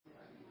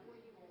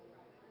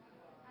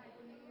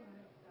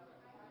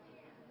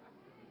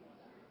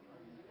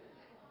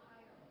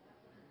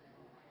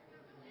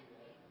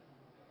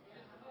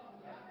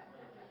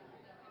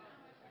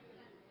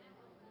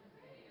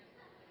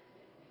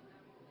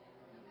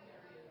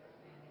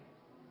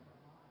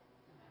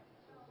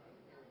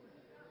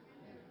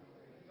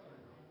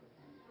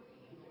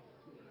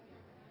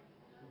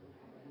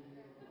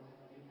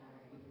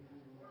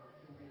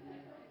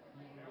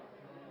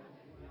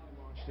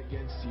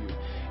against you.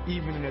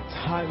 Even in a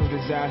time of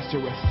disaster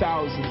with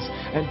thousands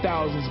and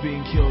thousands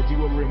being killed, you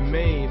will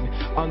remain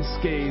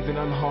unscathed and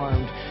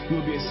unharmed. You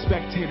will be a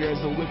spectator as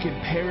the wicked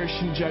perish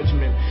in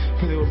judgment,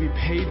 for they will be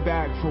paid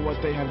back for what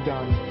they have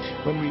done.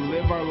 When we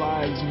live our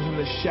lives within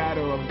the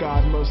shadow of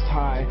God Most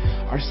High,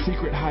 our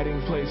secret hiding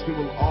place, we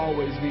will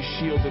always be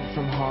shielded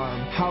from harm.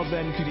 How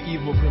then could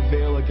evil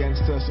prevail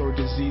against us or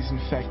disease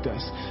infect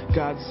us?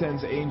 God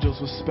sends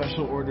angels with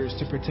special orders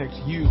to protect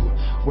you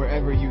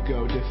wherever you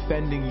go,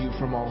 defending you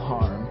from all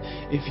harm.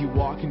 If you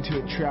walk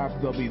into a trap,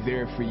 they'll be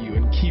there for you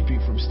and keep you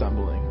from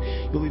stumbling.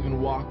 You'll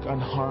even walk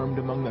unharmed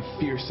among the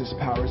fiercest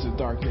powers of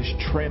darkness,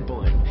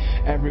 trampling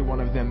every one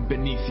of them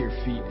beneath your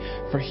feet.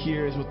 For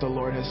here is what the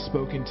Lord has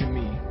spoken to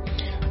me.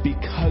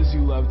 Because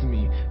you loved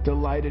me,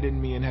 delighted in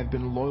me, and have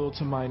been loyal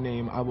to my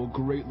name, I will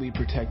greatly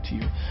protect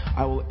you.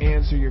 I will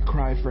answer your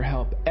cry for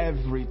help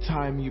every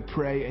time you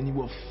pray, and you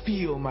will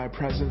feel my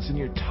presence in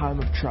your time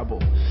of trouble.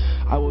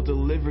 I will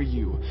deliver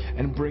you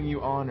and bring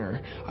you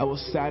honor. I will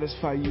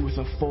satisfy you with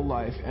a full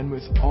life and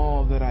with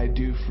all that I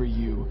do for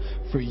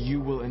you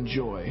will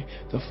enjoy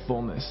the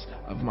fullness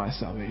of my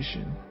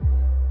salvation.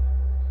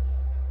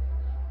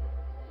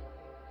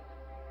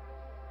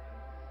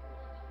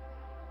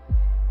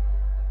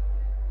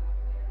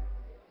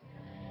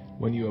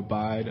 When you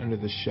abide under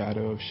the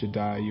shadow of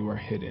Shaddai, you are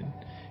hidden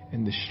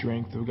in the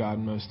strength of God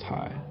Most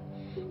High.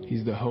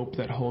 He's the hope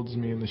that holds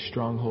me and the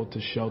stronghold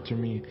to shelter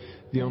me,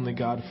 the only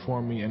God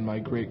for me and my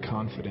great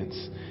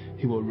confidence.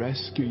 He will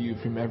rescue you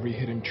from every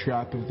hidden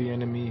trap of the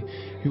enemy.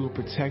 He will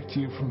protect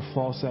you from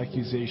false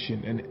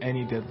accusation and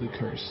any deadly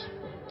curse.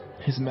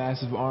 His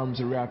massive arms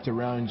are wrapped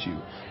around you,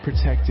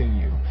 protecting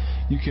you.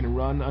 You can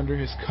run under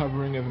his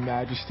covering of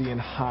majesty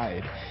and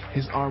hide.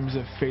 His arms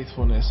of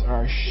faithfulness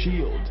are a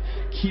shield,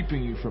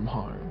 keeping you from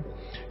harm.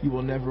 You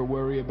will never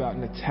worry about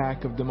an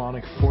attack of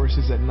demonic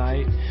forces at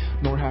night,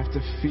 nor have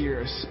to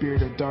fear a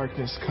spirit of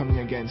darkness coming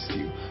against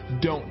you.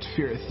 Don't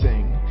fear a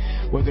thing.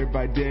 Whether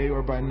by day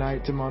or by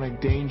night,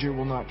 demonic danger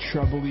will not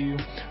trouble you,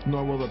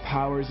 nor will the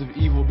powers of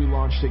evil be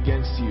launched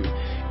against you.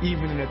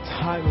 Even in a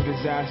time of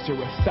disaster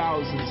with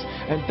thousands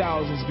and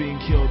thousands being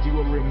killed, you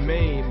will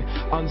remain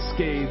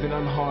unscathed and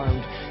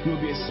unharmed. You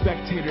will be a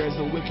spectator as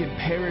the wicked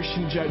perish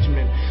in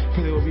judgment,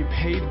 for they will be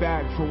paid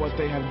back for what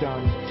they have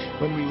done.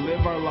 When we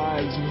live our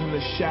lives within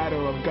the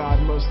shadow of God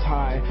Most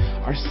High,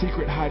 our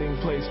secret hiding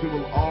place, we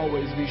will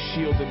always be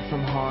shielded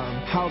from harm.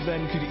 How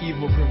then could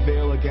evil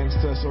prevail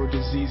against us or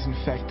disease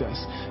infect us?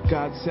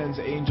 God sends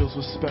angels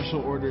with special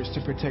orders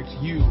to protect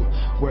you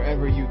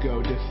wherever you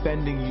go,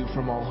 defending you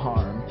from all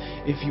harm.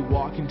 If you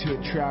walk into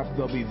a trap,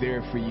 they'll be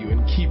there for you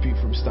and keep you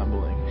from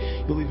stumbling.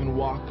 You'll even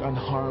walk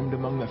unharmed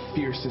among the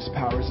fiercest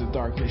powers of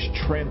darkness,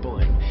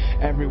 trampling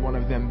every one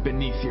of them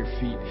beneath your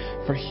feet.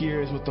 For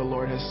here is what the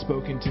Lord has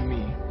spoken to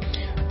me.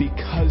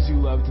 Because you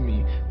loved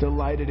me,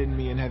 delighted in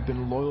me, and have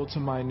been loyal to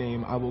my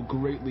name, I will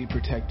greatly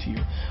protect you.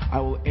 I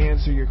will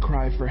answer your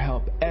cry for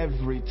help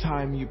every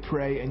time you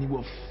pray, and you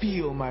will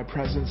feel my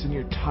presence in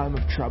your time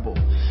of trouble.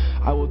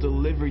 I will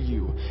deliver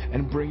you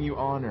and bring you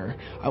honor.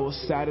 I will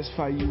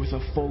satisfy you with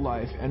a full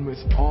life and with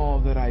all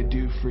that I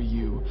do for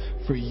you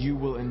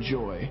will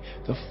enjoy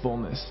the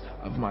fullness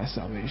of my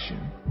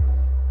salvation.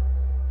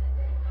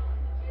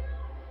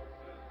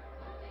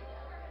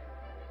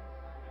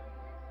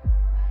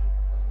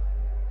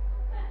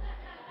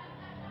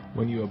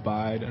 When you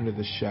abide under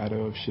the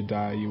shadow of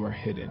Shaddai, you are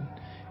hidden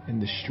in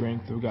the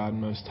strength of God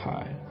Most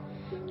High.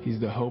 He's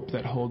the hope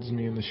that holds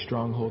me and the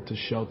stronghold to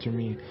shelter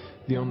me,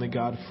 the only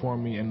God for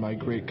me and my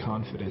great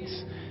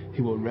confidence.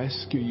 He will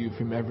rescue you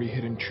from every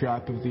hidden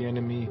trap of the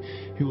enemy.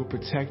 He will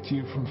protect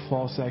you from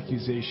false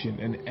accusation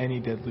and any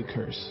deadly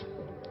curse.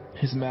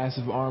 His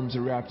massive arms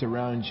are wrapped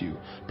around you,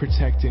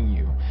 protecting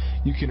you.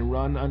 You can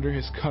run under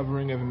his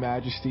covering of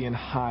majesty and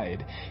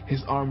hide.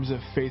 His arms of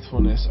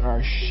faithfulness are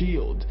a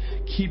shield,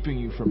 keeping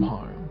you from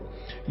harm.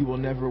 You will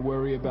never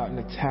worry about an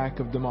attack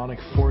of demonic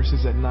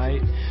forces at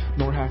night,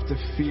 nor have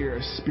to fear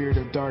a spirit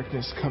of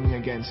darkness coming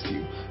against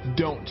you.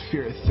 Don't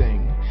fear a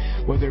thing.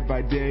 Whether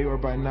by day or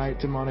by night,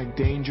 demonic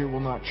danger will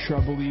not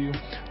trouble you,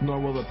 nor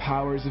will the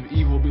powers of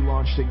evil be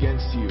launched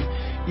against you.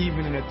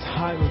 Even in a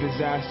time of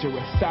disaster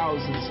with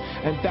thousands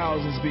and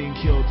thousands being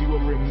killed, you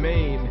will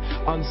remain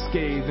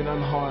unscathed and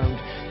unharmed.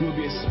 You will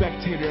be a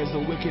spectator as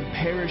the wicked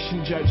perish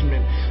in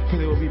judgment, for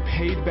they will be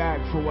paid back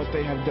for what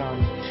they have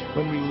done.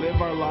 When we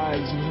live our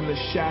lives within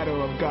the shadow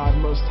of God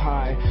Most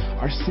High,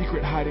 our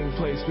secret hiding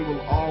place, we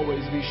will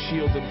always be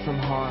shielded from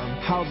harm.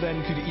 How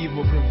then could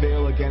evil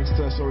prevail against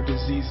us or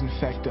disease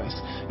infect us?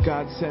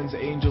 God sends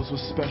angels with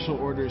special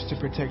orders to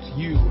protect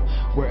you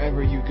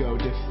wherever you go,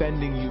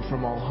 defending you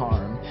from all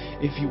harm.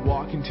 If you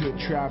walk into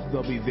a trap,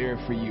 they'll be there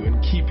for you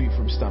and keep you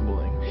from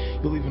stumbling.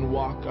 You'll even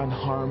walk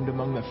unharmed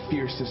among the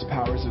fiercest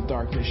powers of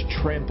darkness,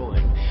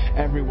 trampling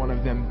every one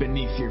of them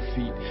beneath your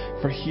feet.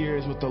 For here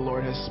is what the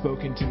Lord has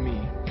spoken to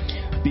me.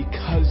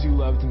 Because you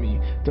loved me,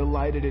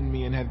 delighted in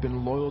me, and have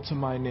been loyal to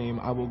my name,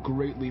 I will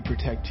greatly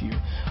protect you.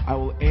 I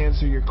will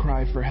answer your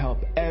cry for help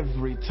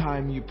every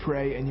time you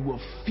pray, and you will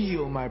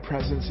feel my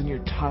presence in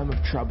your time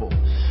of trouble.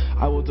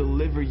 I will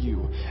deliver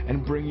you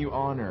and bring you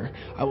honor.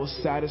 I will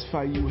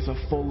satisfy you with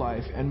a full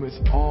life and with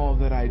all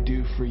that I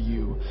do for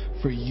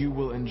you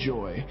will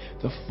enjoy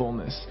the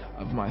fullness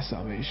of my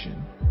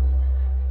salvation.